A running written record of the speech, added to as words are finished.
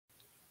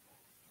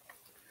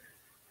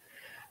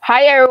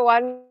Hi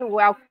everyone,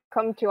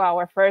 welcome to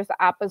our first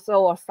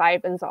episode of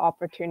Science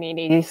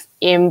Opportunities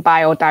in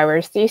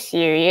Biodiversity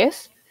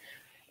series.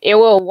 It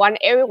will run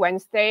every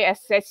Wednesday at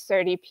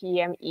 6:30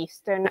 p.m.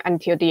 Eastern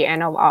until the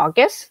end of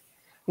August.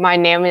 My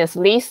name is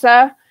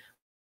Lisa,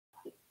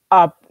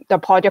 the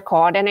project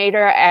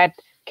coordinator at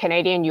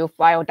Canadian Youth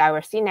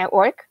Biodiversity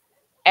Network.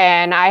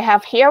 And I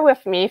have here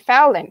with me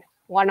Fallon,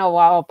 one of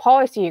our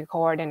policy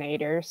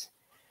coordinators.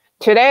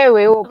 Today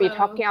we will be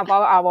talking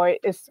about our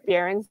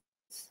experience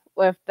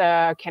with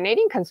the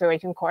Canadian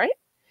Conservation Court,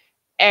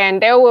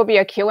 and there will be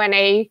a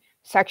Q&A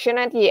section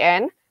at the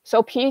end.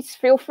 So please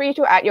feel free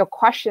to add your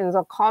questions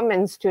or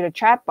comments to the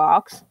chat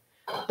box.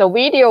 The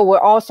video will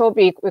also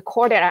be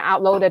recorded and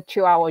uploaded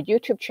to our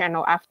YouTube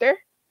channel after.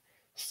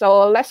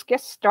 So let's get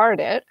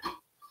started.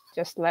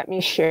 Just let me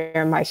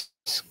share my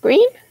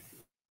screen.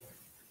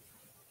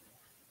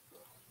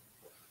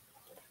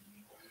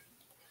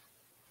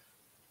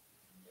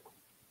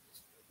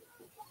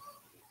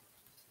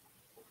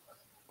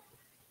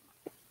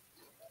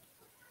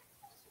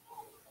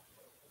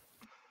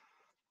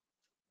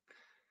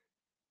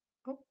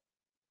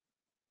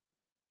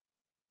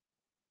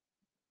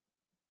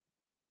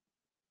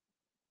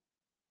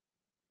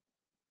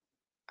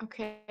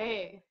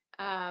 Okay.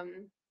 All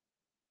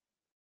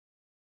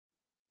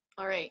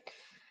right.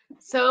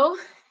 So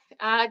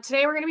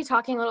today we're going to be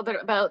talking a little bit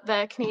about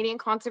the Canadian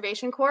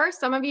Conservation Corps.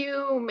 Some of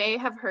you may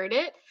have heard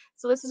it.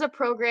 So this is a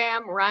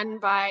program run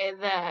by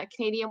the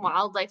Canadian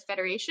Wildlife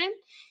Federation,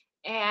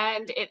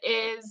 and it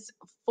is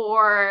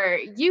for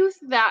youth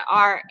that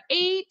are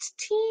 18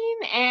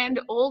 and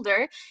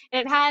older.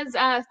 And it has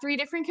 3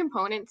 different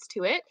components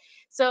to it.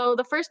 So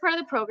the first part of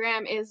the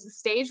program is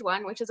stage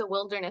 1, which is a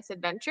wilderness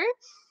adventure.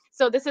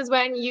 So this is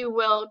when you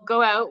will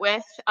go out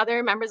with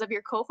other members of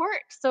your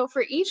cohort. So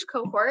for each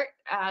cohort,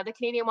 the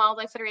Canadian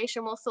Wildlife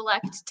Federation will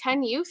select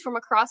 10 youth from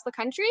across the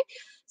country.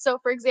 So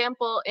for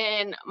example,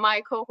 in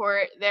my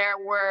cohort, there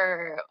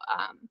were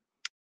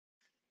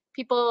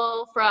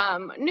people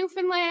from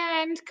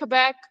Newfoundland,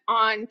 Quebec,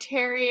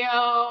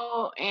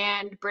 Ontario,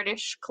 and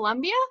British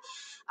Columbia.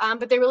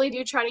 But they really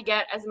do try to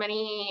get as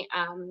many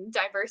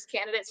diverse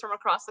candidates from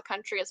across the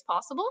country as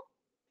possible.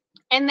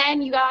 And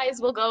then you guys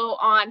will go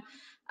on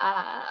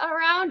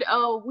around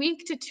a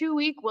week to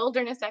 2-week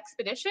wilderness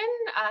expedition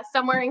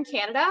somewhere in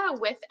Canada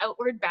with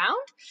Outward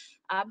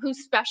Bound, who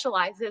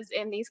specializes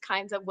in these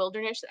kinds of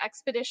wilderness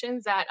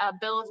expeditions that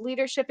build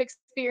leadership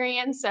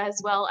experience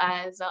as well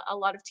as a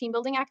lot of team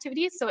building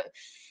activities. So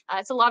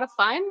it's a lot of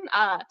fun.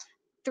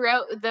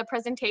 Throughout the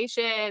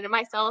presentation,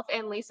 myself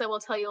and Lisa will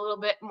tell you a little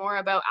bit more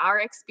about our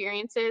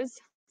experiences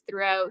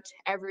throughout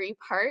every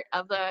part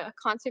of the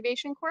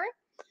Conservation Corps.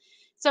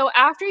 So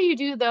after you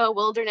do the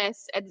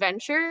wilderness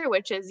adventure,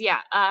 which is,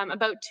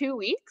 about 2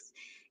 weeks,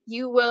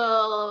 you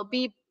will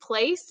be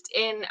placed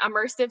in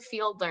immersive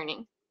field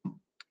learning.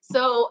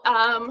 So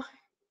after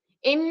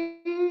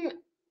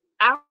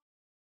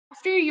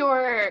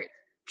your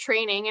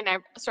training and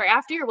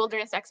after your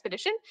wilderness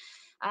expedition,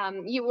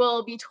 you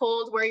will be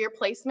told where your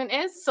placement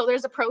is. So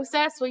there's a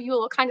process where you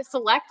will kind of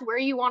select where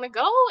you want to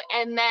go,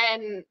 and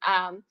then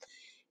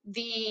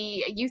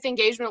the youth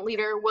engagement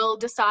leader will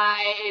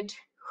decide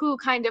who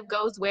kind of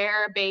goes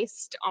where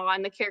based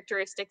on the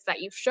characteristics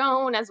that you've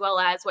shown, as well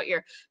as what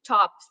your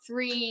top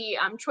 3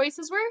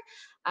 choices were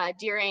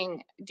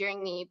during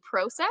the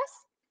process.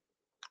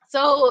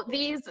 So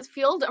these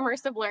field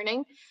immersive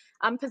learning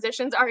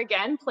positions are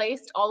again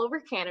placed all over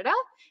Canada.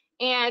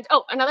 And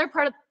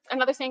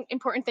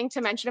important thing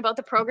to mention about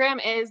the program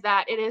is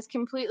that it is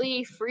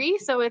completely free.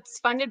 So it's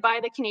funded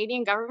by the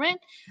Canadian government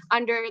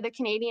under the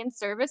Canadian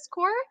Service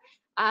Corps.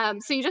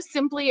 So you just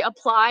simply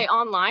apply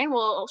online.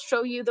 We'll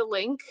show you the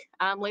link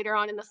later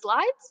on in the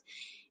slides.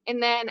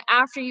 And then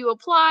after you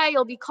apply,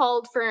 you'll be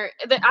called for,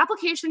 the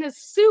application is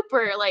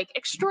super, like,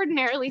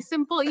 extraordinarily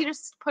simple. You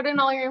just put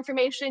in all your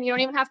information. You don't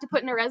even have to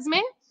put in a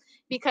resume,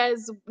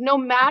 because no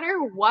matter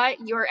what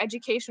your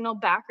educational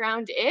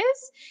background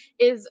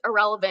is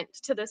irrelevant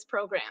to this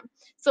program.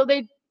 So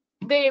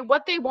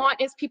what they want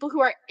is people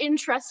who are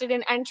interested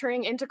in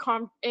entering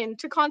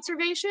into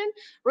conservation,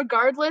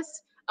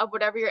 regardless of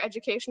whatever your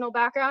educational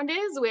background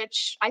is,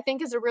 which I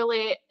think is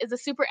a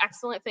super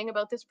excellent thing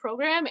about this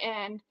program,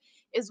 and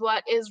is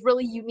what is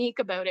really unique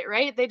about it,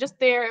 right? They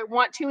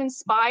want to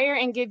inspire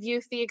and give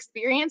youth the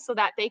experience so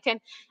that they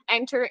can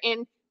enter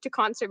into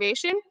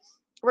conservation,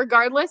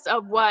 regardless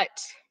of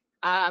what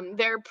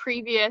their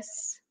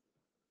previous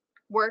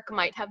work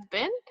might have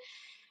been.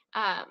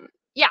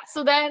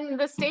 So then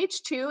the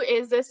stage 2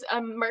 is this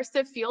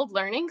immersive field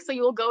learning. So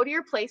you will go to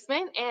your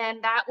placement,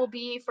 and that will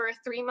be for a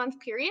 3-month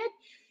period.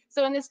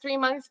 So in this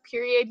 3-month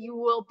period, you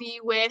will be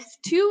with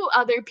 2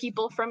 other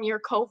people from your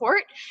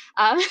cohort.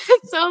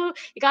 So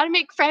you got to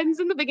make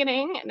friends in the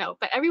beginning. No,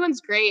 but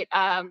everyone's great.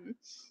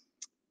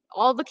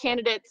 All the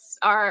candidates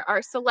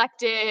are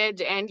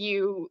selected, and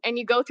you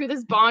go through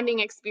this bonding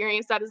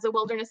experience that is a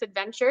wilderness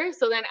adventure.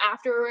 So then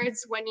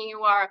afterwards, when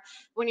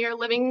you're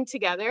living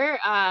together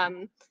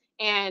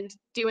and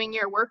doing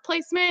your work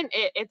placement,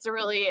 it's a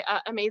really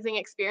amazing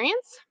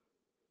experience.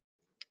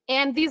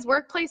 And these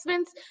work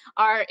placements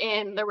are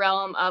in the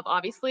realm of,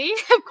 obviously,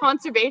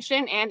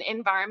 conservation and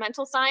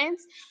environmental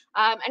science.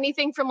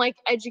 Anything from like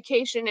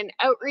education and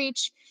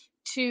outreach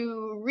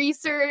to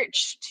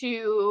research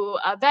to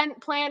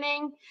event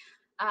planning.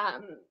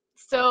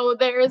 So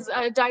there's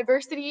a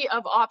diversity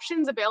of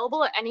options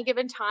available at any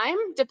given time,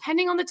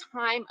 depending on the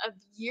time of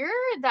year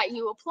that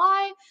you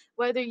apply.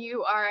 Whether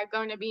you are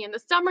going to be in the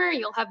summer,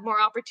 you'll have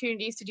more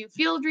opportunities to do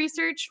field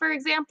research, for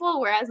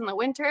example, whereas in the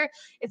winter,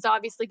 it's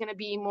obviously going to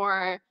be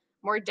more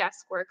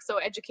desk work, so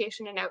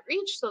education and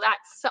outreach. So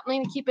that's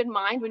something to keep in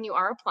mind when you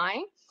are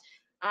applying.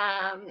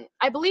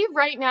 I believe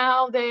right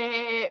now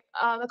the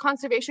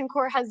Conservation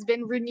Corps has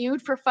been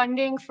renewed for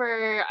funding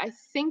for, I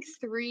think,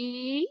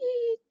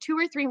 2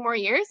 or 3 more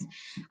years.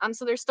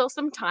 So there's still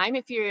some time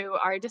if you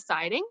are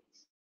deciding.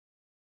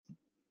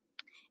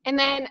 And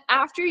then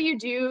after you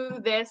do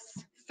this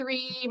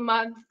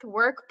 3-month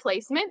work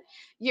placement,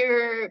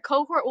 your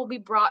cohort will be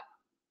brought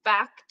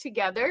back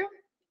together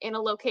in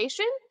a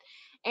location,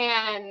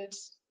 and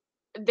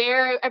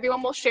there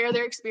everyone will share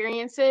their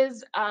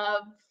experiences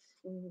of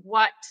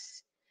what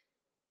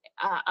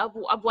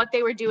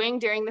they were doing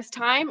during this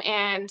time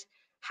and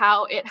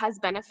how it has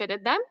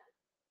benefited them.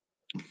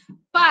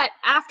 But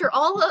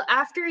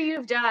after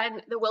you've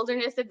done the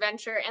wilderness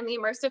adventure and the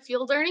immersive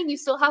field learning, you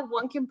still have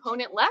one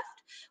component left,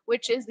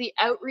 which is the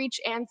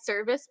outreach and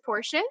service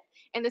portion.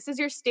 And this is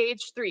your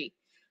stage 3.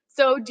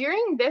 So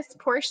during this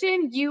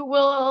portion, you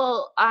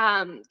will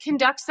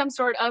conduct some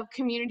sort of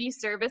community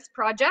service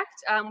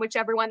project,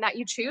 whichever one that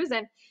you choose.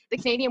 And the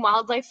Canadian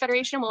Wildlife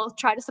Federation will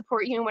try to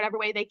support you in whatever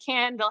way they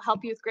can. They'll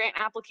help you with grant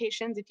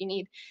applications if you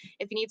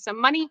need some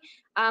money.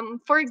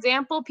 For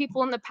example,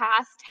 people in the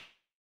past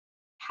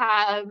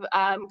have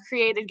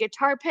created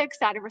guitar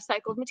picks out of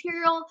recycled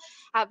material,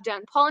 have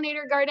done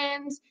pollinator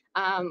gardens,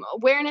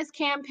 awareness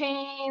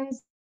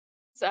campaigns,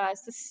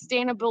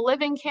 sustainable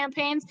living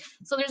campaigns.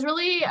 So there's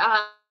really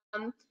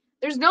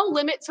there's no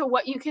limit to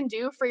what you can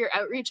do for your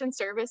outreach and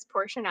service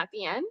portion at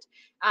the end,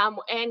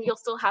 and you'll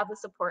still have the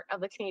support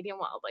of the Canadian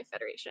Wildlife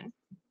Federation.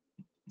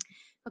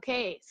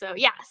 Okay, so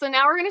yeah, so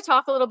now we're going to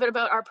talk a little bit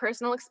about our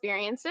personal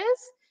experiences.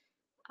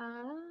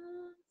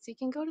 So you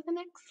can go to the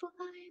next slide.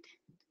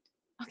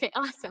 Okay,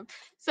 awesome.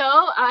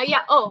 So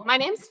yeah, my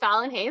name's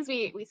Fallon Hayes.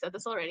 We said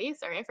this already.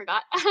 Sorry, I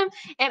forgot.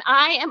 And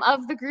I am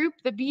of the group,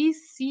 the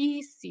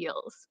BC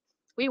Seals.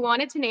 We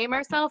wanted to name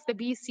ourselves the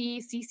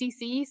BC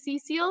CCC Sea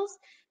Seals,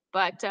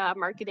 but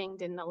marketing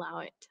didn't allow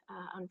it,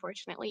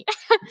 unfortunately.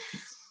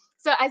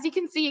 So as you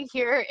can see,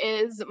 here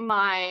is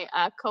my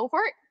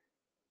cohort.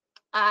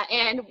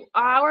 And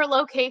our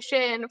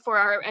location for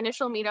our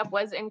initial meetup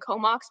was in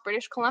Comox,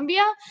 British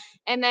Columbia.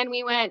 And then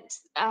we went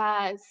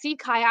sea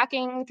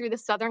kayaking through the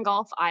Southern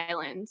Gulf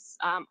Islands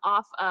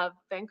off of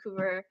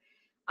Vancouver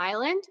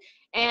Island.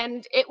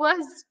 And it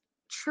was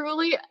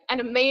truly an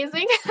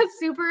amazing,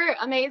 super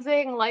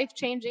amazing,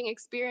 life-changing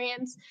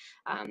experience.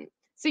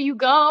 So you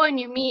go and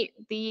you meet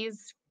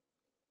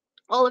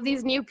all of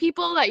these new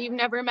people that you've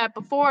never met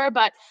before,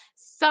 but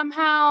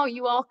somehow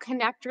you all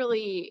connect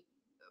really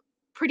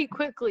pretty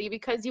quickly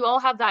because you all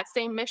have that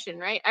same mission,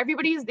 right?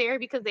 Everybody's there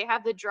because they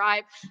have the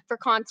drive for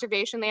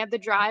conservation, they have the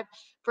drive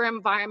for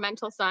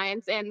environmental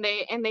science, and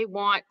they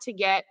want to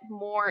get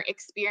more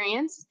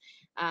experience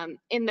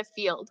in the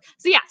field.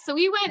 So yeah, so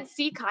we went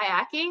sea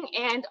kayaking,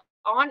 and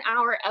on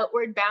our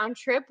outward bound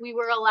trip, we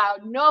were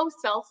allowed no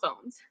cell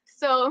phones.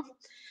 So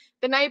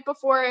the night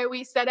before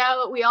we set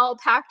out, we all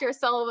packed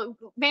ourselves,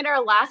 made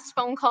our last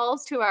phone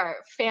calls to our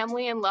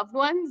family and loved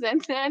ones,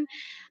 and then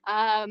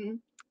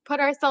put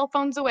our cell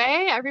phones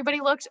away.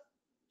 Everybody looked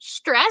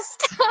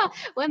stressed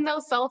when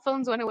those cell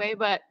phones went away,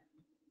 but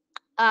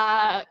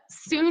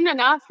soon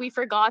enough, we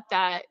forgot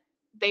that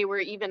they were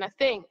even a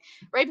thing,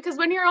 right? Because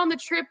when you're on the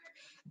trip,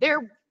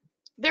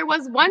 there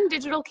was one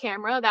digital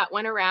camera that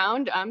went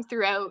around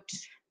throughout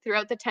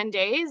the 10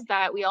 days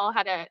that we all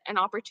had an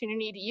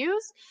opportunity to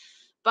use.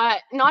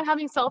 But not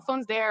having cell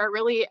phones there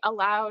really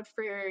allowed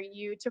for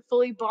you to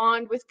fully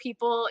bond with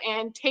people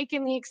and take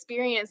in the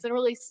experience and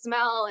really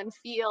smell and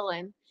feel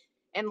and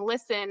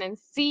listen and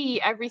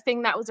see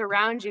everything that was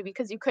around you,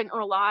 because you couldn't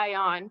rely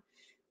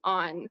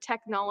on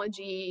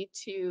technology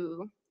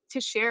to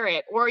share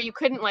it, or you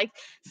couldn't like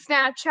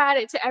Snapchat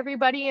it to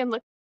everybody and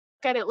look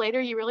at it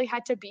later. You really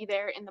had to be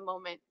there in the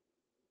moment.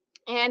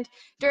 And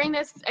during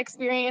this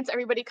experience,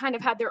 everybody kind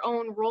of had their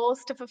own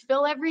roles to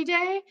fulfill every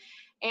day.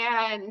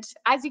 And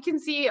as you can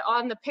see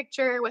on the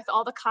picture with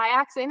all the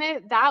kayaks in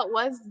it, that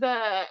was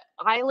the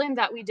island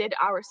that we did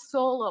our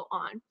solo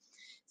on.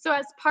 So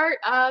as part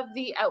of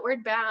the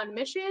outward bound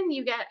mission,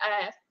 you get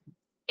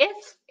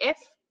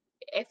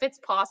if it's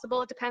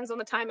possible, it depends on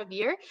the time of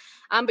year,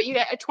 but you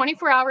get a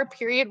 24-hour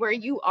period where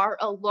you are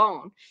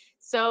alone.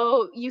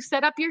 So you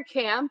set up your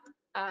camp.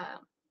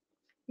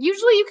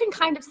 Usually you can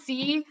kind of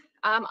see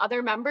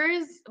other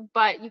members,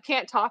 but you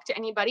can't talk to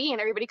anybody, and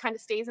everybody kind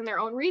of stays in their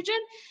own region.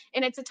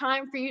 And it's a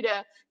time for you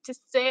to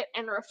sit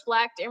and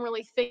reflect and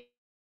really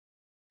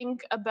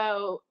think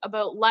about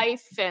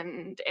life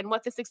and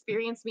what this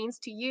experience means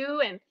to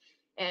you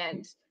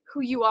and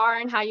who you are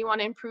and how you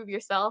want to improve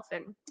yourself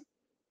and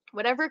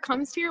whatever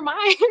comes to your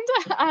mind.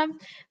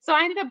 So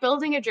I ended up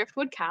building a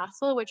driftwood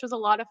castle, which was a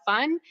lot of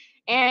fun,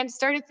 and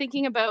started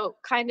thinking about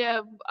kind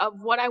of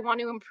what I want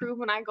to improve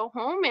when I go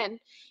home. And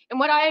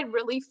what I had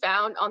really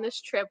found on this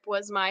trip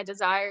was my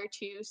desire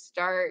to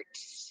start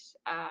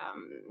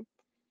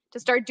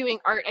doing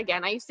art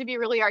again. I used to be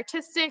really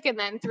artistic, and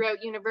then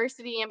throughout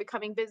university and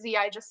becoming busy,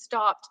 I just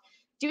stopped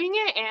doing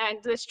it.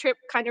 And this trip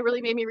kind of really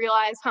made me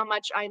realize how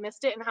much I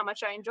missed it and how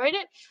much I enjoyed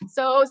it.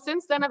 So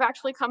since then, I've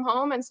actually come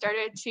home and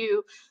started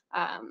to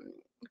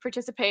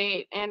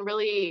participate and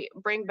really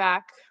bring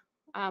back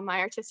my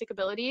artistic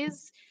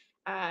abilities.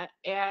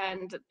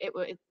 And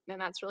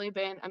that's really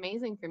been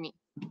amazing for me.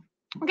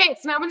 Okay,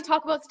 so now I'm going to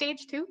talk about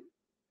stage 2.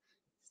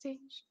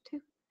 Stage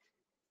 2.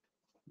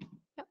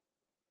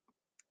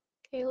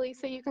 Okay,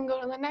 Lisa, you can go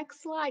to the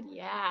next slide.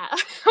 Yeah.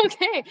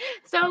 Okay.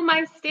 So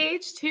my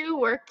stage 2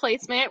 work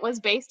placement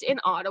was based in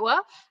Ottawa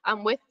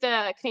with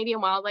the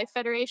Canadian Wildlife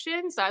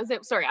Federation. So I was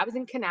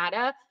in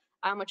Canada,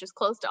 which is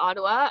close to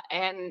Ottawa,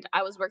 and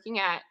I was working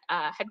at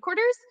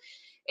headquarters.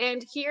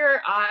 And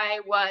here I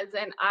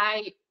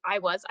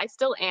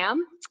still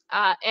am,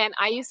 an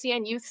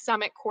IUCN Youth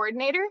Summit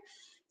coordinator.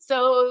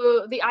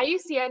 So the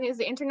IUCN is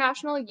the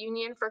International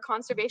Union for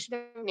Conservation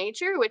of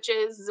Nature, which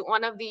is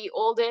one of the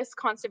oldest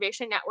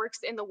conservation networks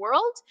in the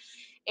world.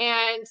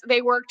 And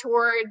they work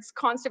towards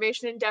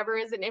conservation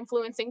endeavors and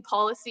influencing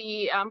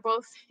policy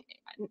both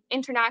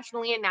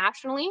internationally and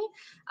nationally,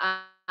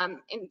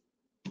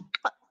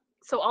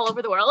 so all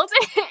over the world.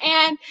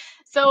 And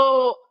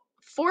so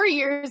 4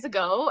 years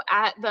ago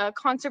at the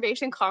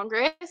Conservation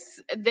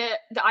Congress, the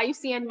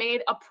IUCN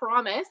made a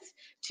promise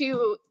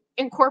to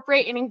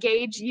incorporate and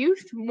engage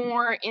youth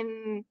more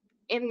in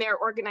their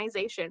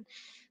organization.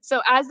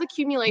 So as the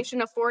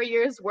accumulation of 4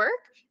 years work,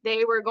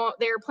 they were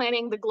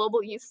planning the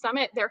Global Youth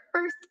Summit, their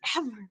first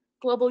ever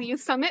Global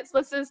Youth Summit. So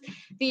this is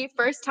the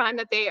first time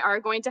that they are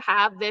going to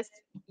have this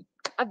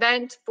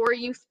event for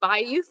youth by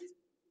youth.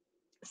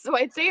 So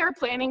I'd say our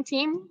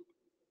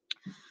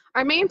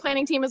main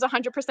planning team is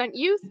 100%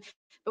 youth,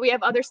 but we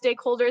have other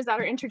stakeholders that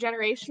are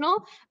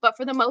intergenerational. But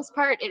for the most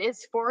part, it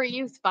is for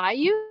youth by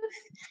youth.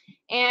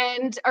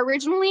 And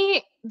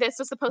originally, this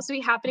was supposed to be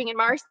happening in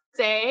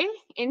Marseille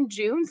in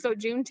June, so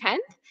June 10th.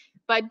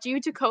 But due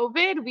to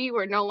COVID, we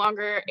were no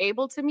longer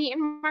able to meet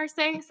in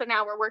Marseille. So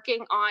now we're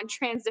working on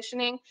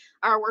transitioning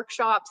our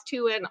workshops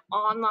to an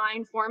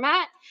online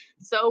format.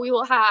 So we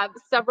will have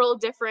several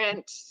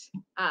different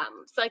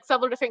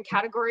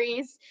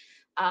categories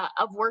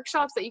of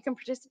workshops that you can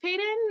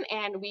participate in.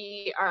 And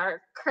we are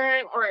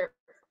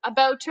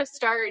about to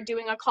start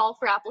doing a call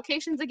for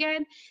applications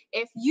again.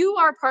 If you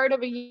are part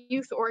of a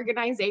youth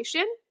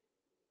organization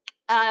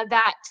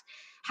that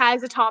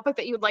has a topic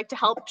that you would like to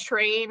help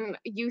train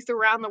youth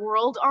around the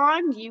world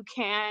on, you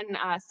can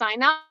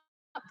sign up.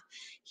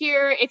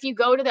 Here, if you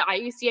go to the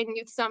IUCN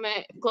Youth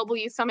Summit, Global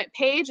Youth Summit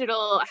page,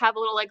 it'll have a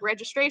little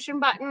registration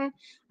button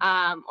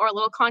or a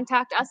little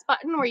contact us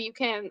button where you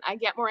can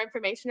get more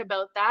information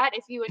about that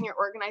if you and your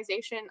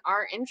organization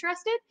are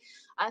interested.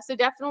 So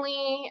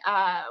definitely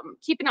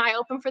keep an eye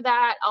open for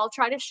that. I'll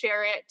try to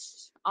share it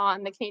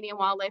on the Canadian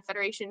Wildlife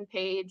Federation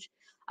page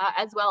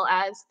as well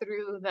as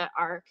through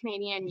our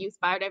Canadian Youth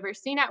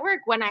Biodiversity Network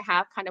when I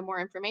have kind of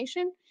more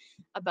information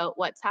about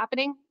what's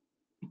happening.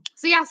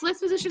 So this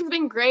position's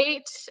been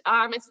great.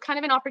 It's kind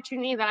of an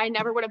opportunity that I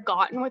never would have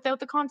gotten without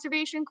the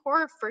Conservation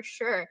Corps, for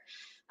sure.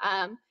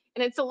 And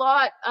it's a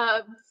lot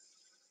of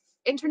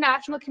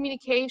international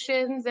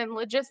communications and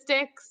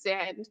logistics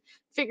and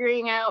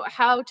figuring out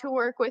how to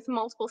work with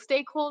multiple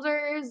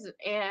stakeholders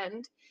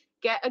and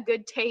get a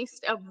good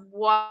taste of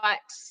what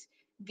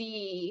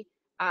the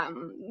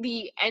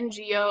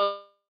NGO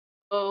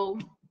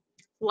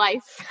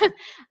life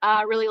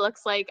really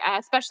looks like,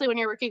 especially when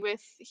you're working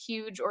with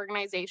huge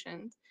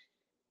organizations.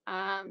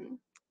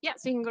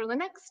 So you can go to the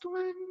next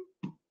one.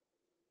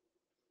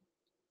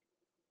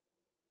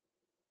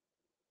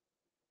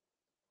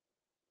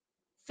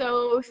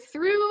 So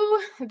through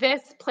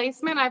this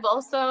placement, I've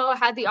also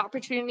had the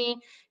opportunity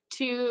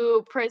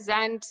to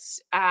present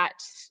at,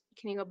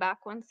 can you go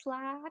back one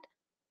slide?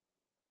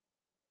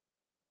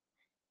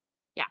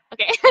 Yeah,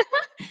 okay.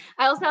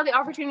 I also had the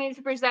opportunity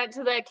to present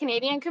to the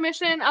Canadian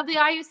Commission of the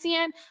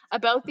IUCN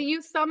about the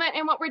Youth Summit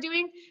and what we're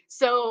doing.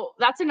 So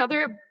that's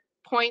another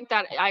point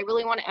that I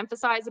really want to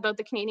emphasize about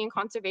the Canadian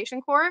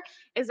Conservation Corps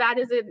is that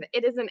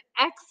it is an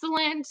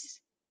excellent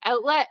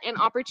outlet and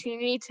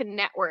opportunity to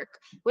network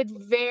with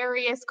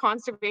various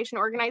conservation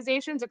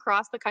organizations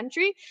across the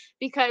country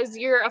because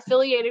you're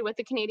affiliated with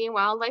the Canadian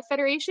Wildlife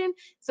Federation.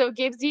 So it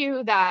gives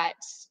you that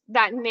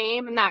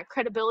name and that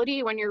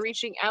credibility when you're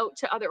reaching out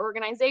to other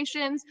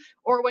organizations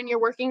or when you're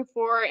working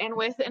for and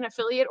with an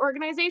affiliate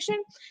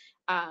organization.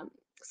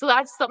 So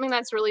that's something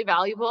that's really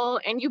valuable,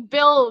 and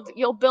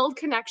you'll build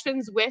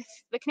connections with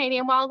the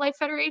Canadian Wildlife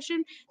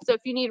Federation. So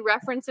if you need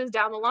references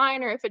down the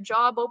line or if a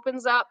job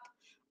opens up,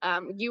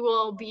 you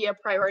will be a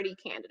priority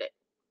candidate.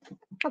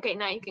 Okay,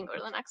 now you can go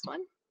to the next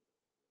one.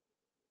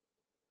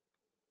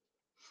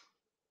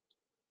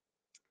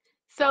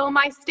 So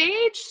my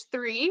stage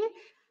 3,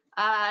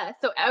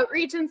 so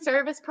outreach and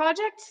service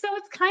project. So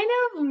it's kind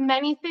of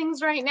many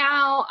things right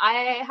now.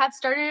 I have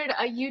started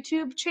a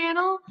YouTube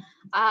channel.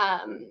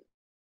 My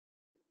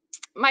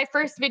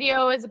first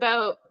video is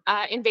about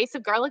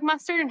invasive garlic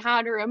mustard and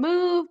how to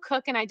remove,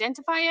 cook, and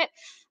identify it.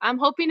 I'm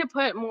hoping to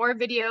put more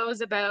videos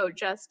about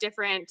just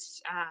different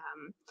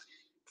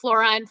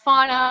flora and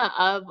fauna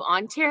of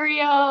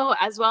Ontario,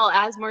 as well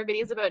as more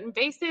videos about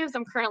invasives.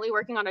 I'm currently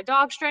working on a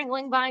dog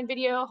strangling vine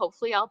video.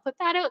 Hopefully I'll put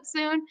that out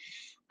soon.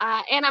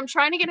 And I'm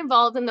trying to get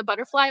involved in the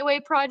Butterfly Way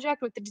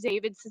project with the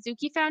David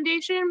Suzuki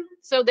Foundation.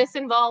 So this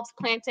involves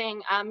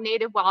planting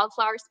native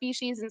wildflower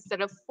species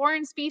instead of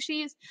foreign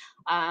species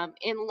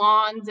in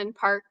lawns and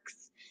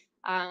parks,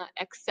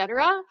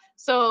 etc.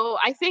 So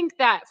I think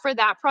that for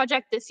that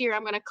project this year,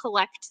 I'm going to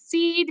collect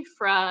seed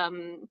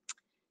from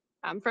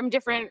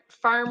different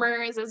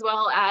farmers as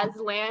well as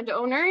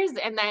landowners,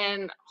 and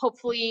then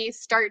hopefully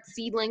start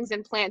seedlings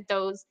and plant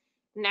those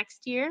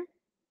next year.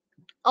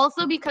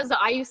 Also, because the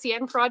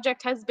IUCN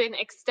project has been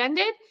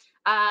extended,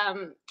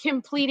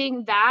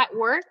 completing that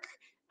work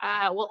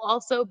will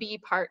also be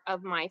part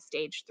of my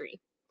stage 3.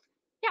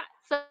 Yeah,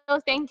 so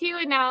thank you.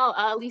 And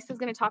now Lisa's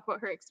going to talk about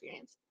her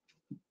experience.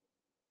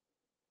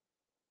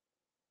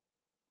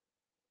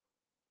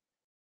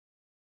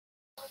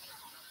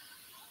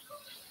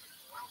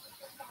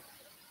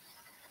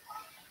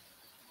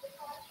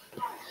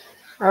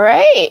 All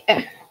right.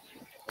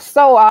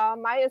 So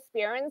my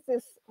experience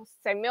is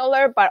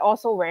similar, but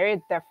also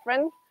very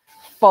different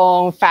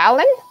from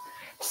Fallon.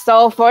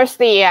 So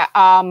firstly,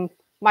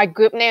 my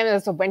group name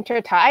is Winter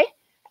Thai,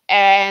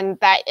 and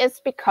that is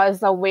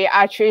because we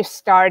actually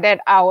started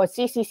our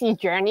CCC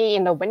journey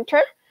in the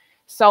winter.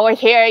 So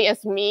here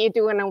is me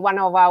doing one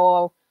of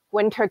our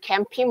winter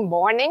camping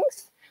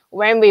mornings.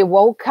 When we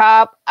woke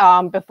up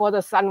before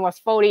the sun was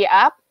fully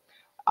up,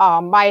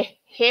 my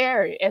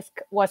hair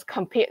was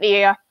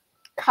completely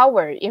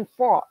covered in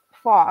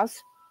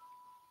frost.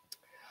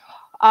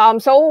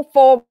 So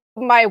for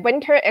my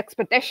winter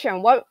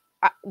expedition, what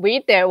we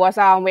did was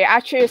we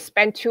actually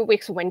spent 2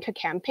 weeks winter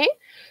camping.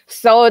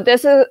 So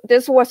this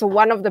was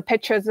one of the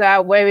pictures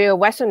that really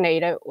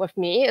resonated with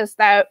me, is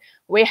that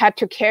we had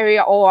to carry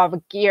all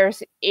our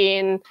gears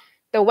in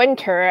the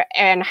winter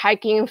and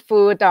hiking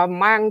through the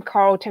Mount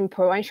Carlton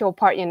Provincial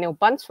Park in New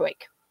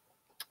Brunswick.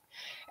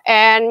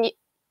 And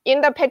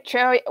in the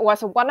picture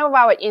was one of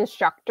our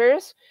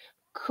instructors,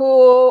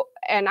 Ku,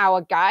 and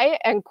our guide,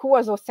 and Ku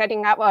was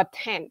setting up a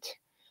tent.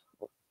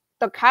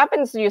 The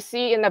cabins you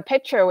see in the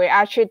picture, we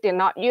actually did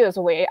not use.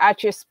 We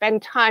actually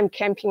spent time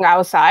camping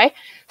outside.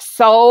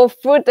 So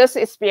through this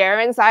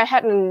experience, I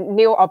had a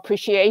new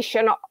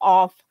appreciation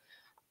of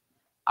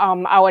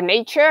our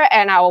nature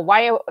and our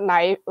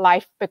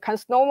wildlife,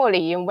 because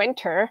normally in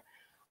winter,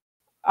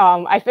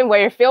 I think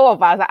very few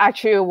of us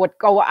actually would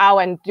go out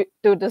and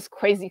do this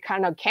crazy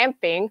kind of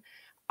camping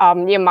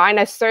in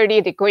minus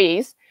 30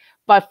 degrees.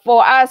 But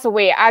for us,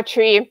 we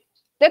actually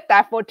did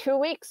that for 2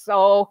 weeks.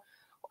 So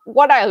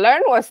what I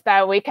learned was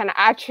that we can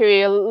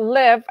actually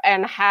live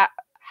and have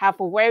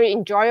a very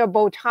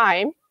enjoyable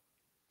time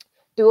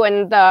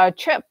during the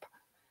trip.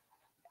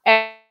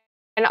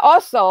 And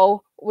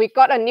also, we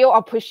got a new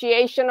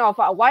appreciation of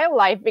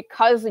wildlife,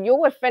 because you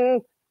would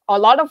think a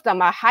lot of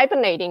them are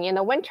hibernating in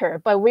the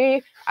winter, but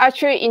we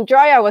actually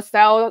enjoy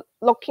ourselves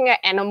looking at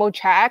animal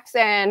tracks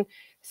and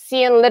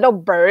seeing little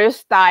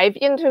birds dive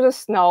into the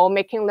snow,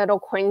 making little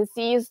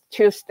quincies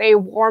to stay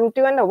warm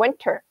during the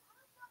winter.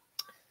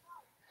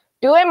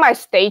 During my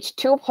stage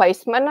 2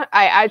 placement,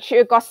 I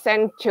actually got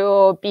sent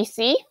to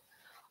BC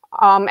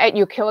at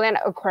Ukiland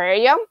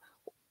Aquarium,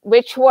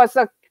 which was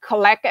a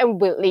collect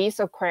and release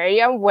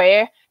aquarium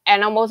where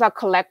animals are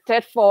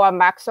collected for a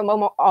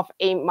maximum of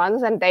 8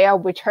 months and they are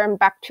returned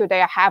back to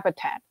their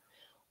habitat.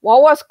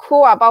 What was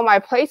cool about my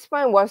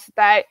placement was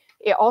that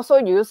it also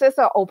uses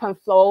an open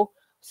flow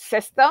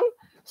system.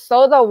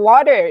 So the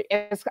water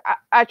is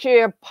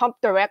actually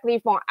pumped directly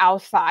from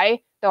outside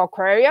the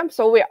aquarium.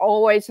 So we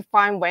always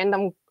find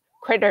random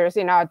critters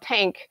in our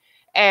tank,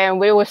 and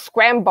we will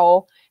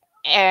scramble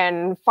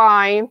and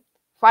find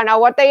out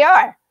what they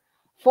are.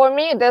 For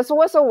me, this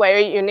was a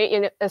very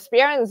unique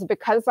experience,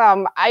 because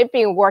I've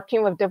been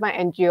working with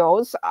different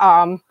NGOs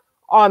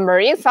on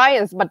marine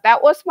science, but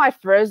that was my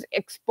first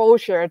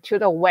exposure to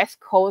the west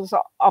coast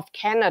of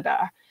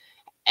Canada.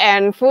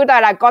 And through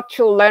that, I got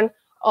to learn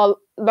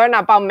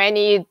about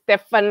many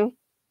different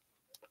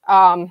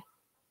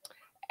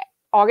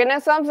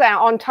organisms. And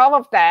on top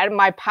of that,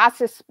 my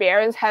past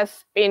experience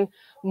has been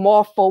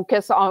more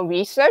focused on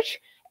research.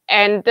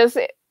 And this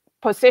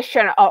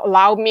position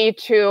allowed me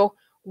to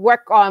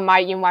work on my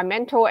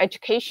environmental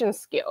education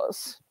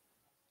skills.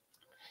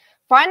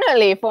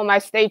 Finally, for my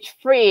stage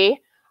 3,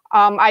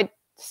 I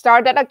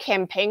started a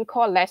campaign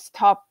called Let's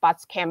Talk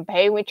Butts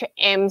campaign, which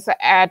aims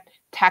at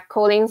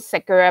tackling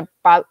cigarette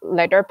butt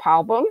litter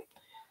problem.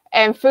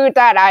 And through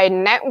that, I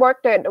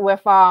networked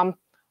with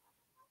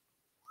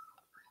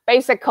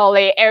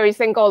basically every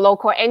single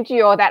local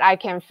NGO that I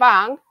can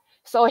find.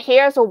 So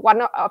here's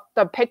one of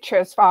the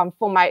pictures from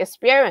my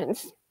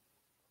experience.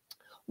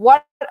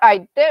 what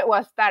I did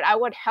was that I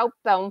would help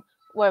them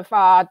with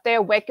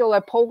their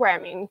regular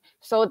programming.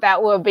 So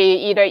that will be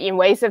either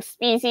invasive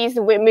species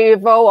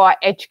removal or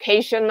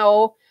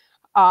educational,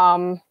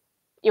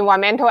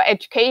 environmental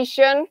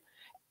education.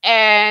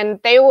 And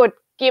they would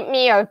give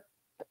me a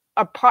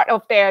part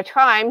of their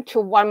time to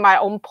run my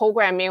own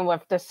programming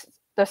with the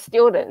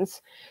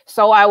students.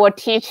 So I would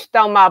teach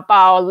them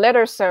about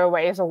litter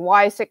surveys,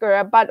 why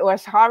cigarette butt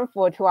was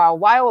harmful to our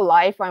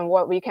wildlife, and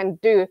what we can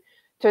do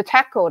to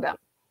tackle them.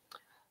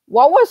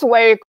 What was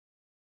very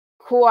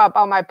cool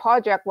about my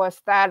project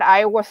was that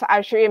I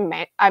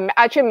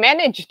actually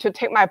managed to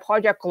take my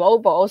project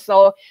global.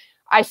 So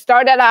I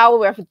started out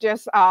with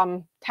just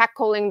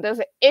tackling this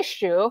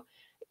issue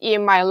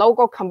in my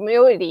local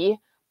community,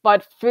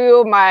 but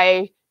through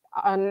my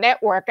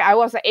network, I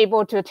was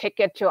able to take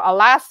it to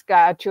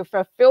Alaska, to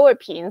the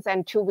Philippines,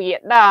 and to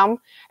Vietnam,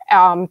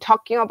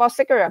 talking about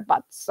cigarette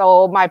butts.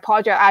 So my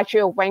project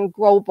actually went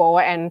global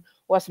and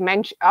was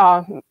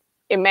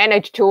it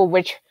managed to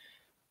reach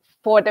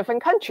 4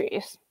 different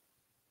countries.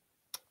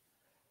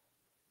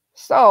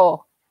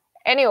 So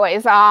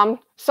anyways,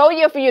 so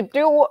if you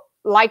do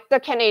like the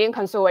Canadian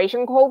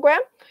Conservation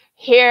Program,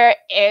 here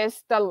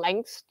is the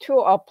links to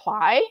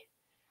apply.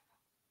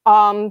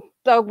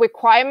 The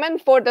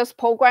requirement for this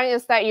program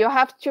is that you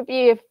have to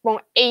be from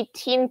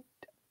 18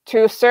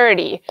 to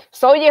 30.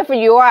 So if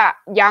you are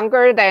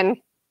younger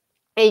than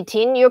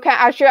 18, you can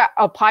actually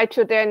apply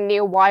to the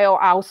New Wild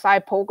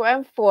Outside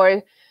program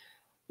for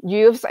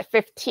youths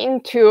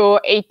 15 to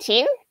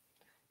 18.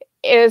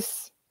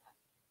 Is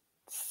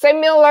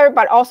similar,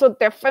 but also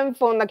different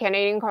from the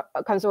Canadian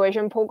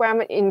Conservation Program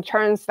in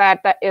terms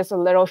that is a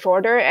little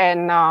shorter,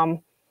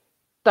 and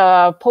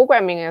the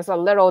programming is a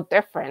little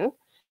different.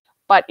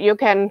 But you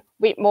can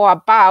read more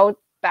about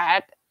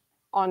that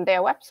on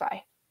their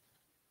website.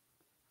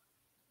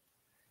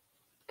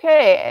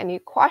 Okay, any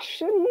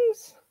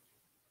questions?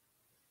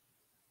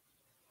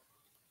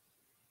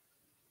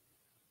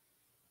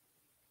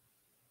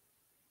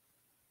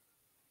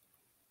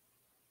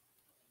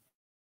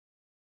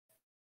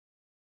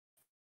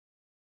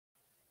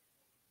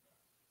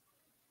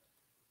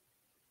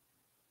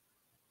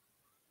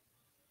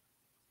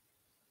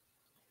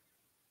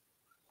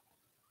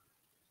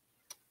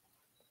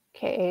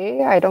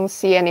 Okay, I don't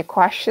see any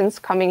questions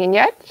coming in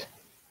yet.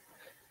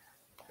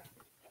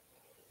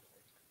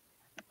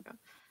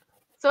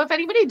 So if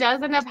anybody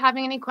does end up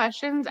having any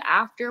questions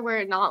after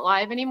we're not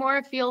live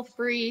anymore, feel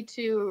free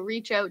to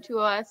reach out to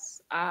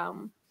us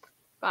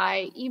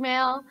by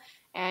email,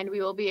 and we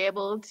will be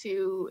able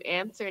to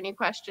answer any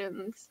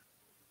questions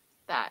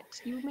that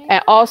you may have.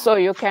 And also,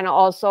 you can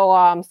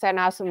also send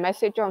us a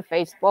message on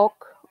Facebook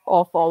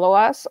or follow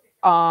us.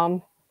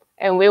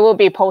 And we will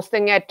be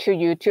posting it to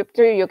YouTube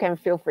too. You can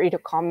feel free to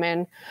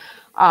comment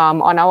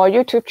on our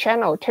YouTube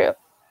channel too.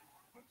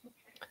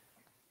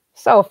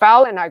 So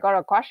Fallon, I got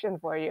a question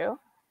for you.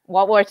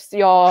 What was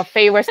your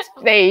favorite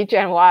stage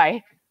and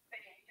why?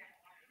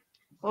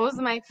 What was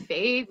my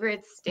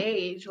favorite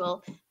stage?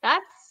 Well,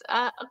 that's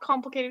a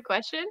complicated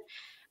question.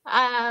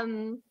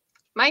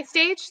 My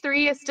stage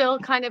 3 is still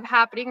kind of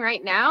happening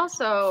right now,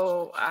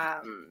 so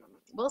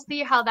we'll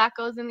see how that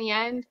goes in the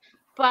end.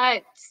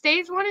 But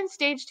stage 1 and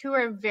stage 2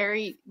 are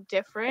very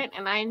different,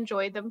 and I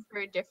enjoyed them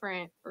for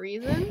different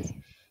reasons.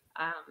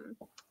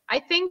 I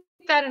think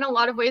that in a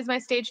lot of ways, my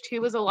stage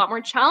 2 was a lot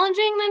more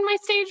challenging than my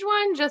stage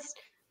 1, just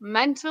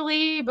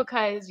mentally,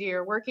 because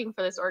you're working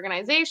for this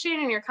organization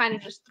and you're kind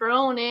of just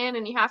thrown in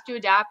and you have to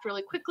adapt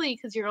really quickly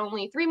because you're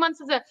only 3 months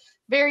is a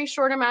very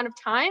short amount of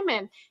time.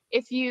 And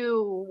if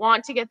you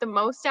want to get the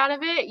most out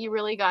of it, you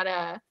really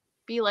gotta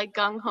be like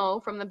gung-ho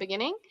from the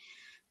beginning.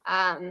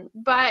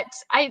 But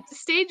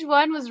stage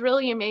 1 was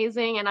really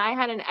amazing, and I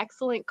had an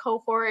excellent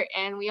cohort,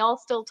 and we all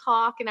still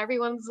talk, and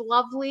everyone's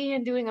lovely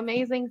and doing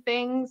amazing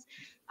things.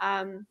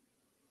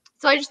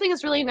 So I just think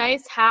it's really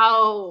nice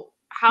how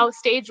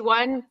stage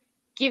 1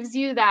 gives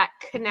you that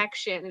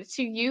connection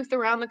to youth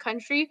around the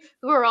country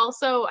who are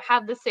also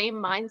have the same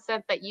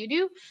mindset that you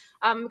do,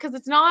 because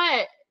it's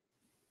not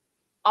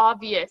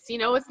obvious,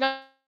 it's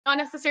not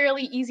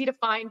necessarily easy to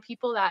find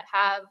people that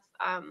have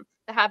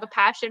a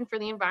passion for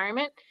the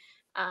environment.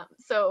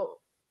 So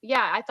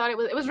yeah, I thought it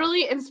was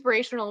really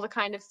inspirational to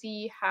kind of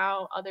see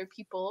how other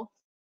people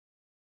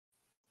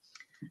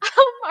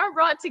are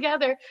brought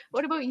together.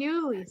 What about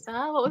you, Lisa?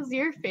 What was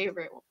your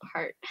favorite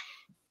part?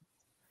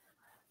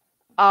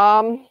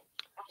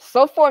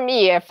 So for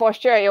me, for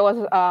sure, it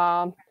was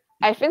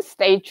I think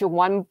stage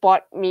 1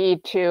 brought me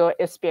to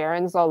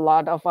experience a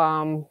lot of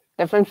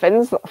different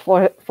things.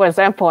 For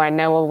example, I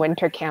never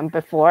winter camp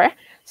before,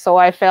 so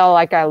I felt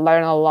like I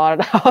learned a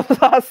lot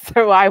of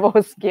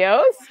survival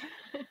skills.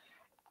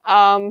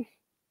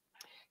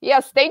 Yeah,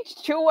 stage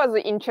 2 was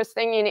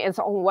interesting in its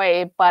own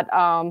way, but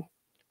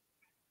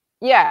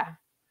yeah,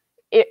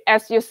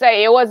 as you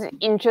say, it was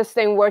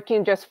interesting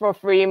working just for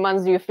 3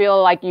 months. You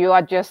feel like you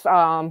are just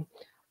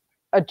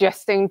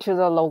adjusting to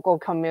the local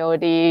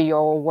community,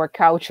 your work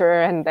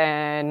culture, and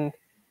then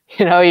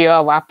you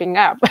are wrapping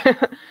up.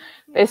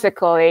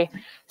 basically.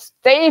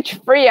 Stage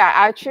 3,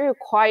 I actually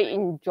quite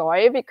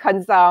enjoy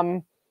because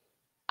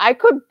I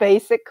could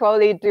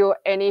basically do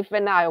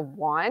anything I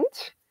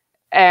want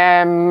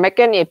and make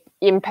an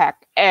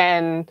impact.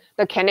 And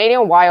the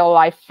Canadian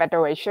Wildlife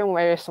Federation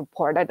really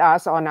supported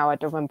us on our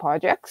different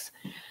projects.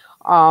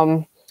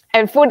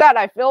 And through that,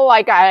 I feel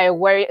like I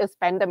really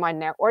expanded my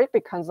network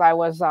because I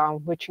was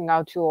reaching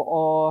out to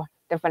all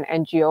different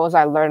NGOs.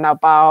 I learned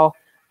about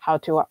how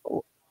to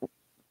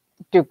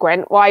do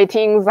grant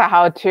writings,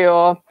 how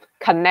to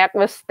connect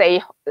with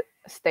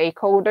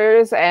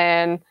stakeholders,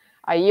 and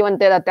I even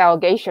did a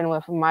delegation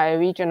with my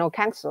regional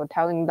council,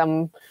 telling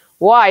them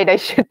why they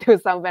should do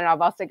something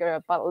about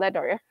cigarette butt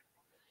litter.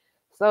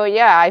 So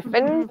yeah, I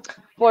think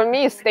for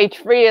me, stage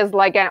 3 is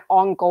like an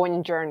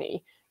ongoing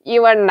journey.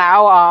 Even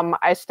now,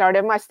 I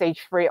started my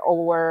stage 3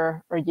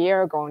 over a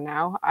year ago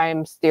now.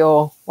 I'm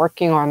still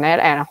working on it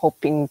and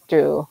hoping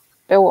to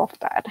build off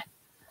that.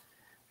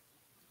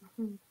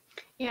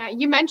 Yeah,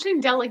 you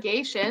mentioned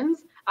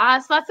delegations.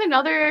 So that's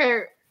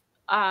another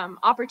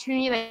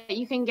opportunity that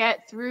you can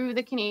get through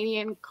the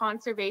Canadian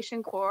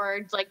Conservation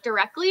Corps, like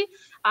directly.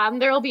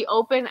 There will be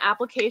open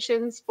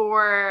applications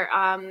for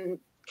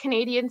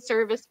Canadian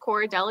Service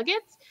Corps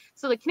delegates.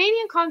 So the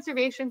Canadian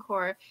Conservation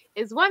Corps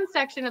is one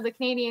section of the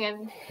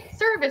Canadian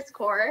Service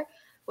Corps,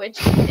 which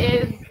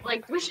is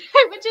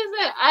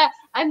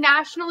a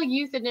national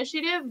youth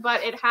initiative,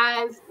 but it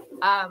has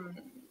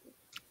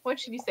what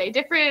should you say,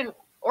 different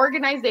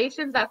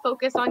organizations that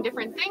focus on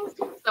different things.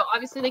 So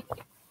obviously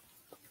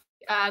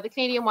the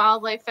Canadian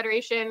Wildlife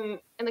Federation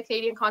and the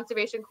Canadian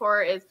Conservation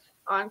Corps is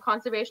on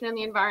conservation and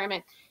the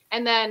environment.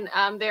 And then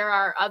there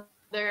are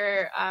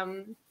other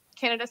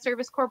Canada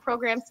Service Corps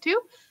programs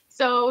too.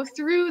 So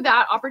through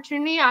that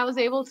opportunity, I was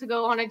able to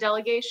go on a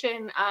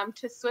delegation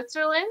to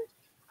Switzerland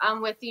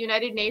with the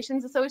United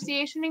Nations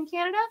Association in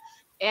Canada.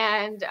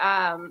 And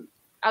I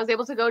was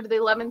able to go to the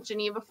 11th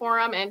Geneva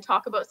Forum and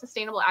talk about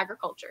sustainable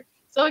agriculture.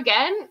 So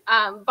again,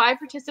 by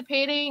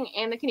participating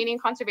in the Canadian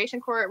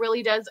Conservation Corps, it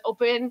really does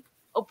open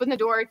the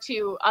door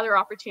to other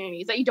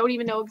opportunities that you don't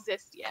even know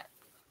exist yet.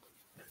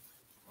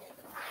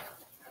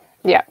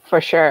 Yeah,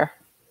 for sure.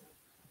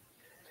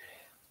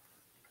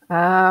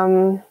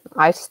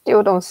 I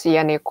still don't see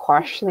any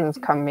questions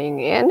coming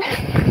in.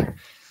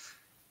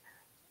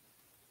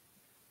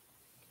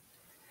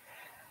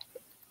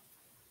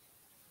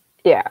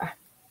 Yeah.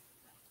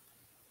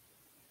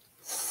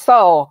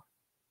 So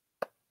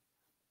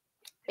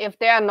if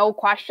there are no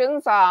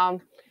questions,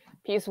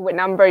 please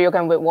remember you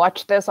can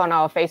watch this on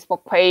our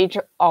Facebook page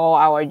or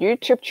our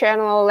YouTube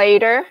channel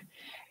later.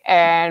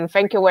 And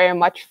thank you very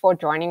much for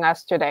joining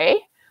us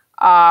today.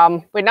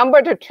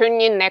 Remember to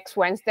tune in next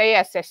Wednesday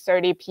at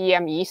 6:30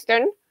 p.m.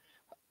 Eastern.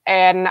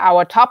 And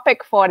our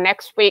topic for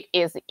next week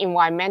is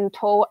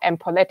environmental and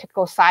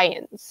political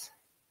science.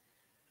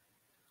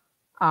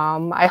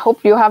 I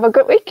hope you have a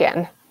good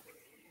weekend.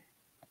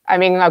 I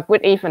mean, a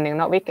good evening,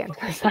 not weekend.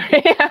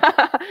 Sorry.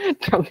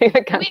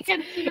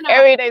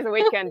 Every day is a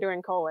weekend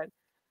during COVID.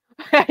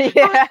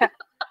 Yeah.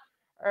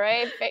 All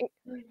right.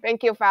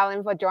 Thank you,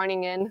 Fallon, for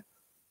joining in.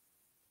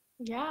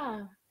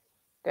 Yeah.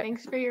 Good.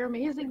 Thanks for your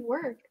amazing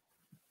work.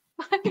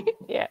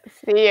 Yeah.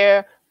 See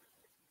you.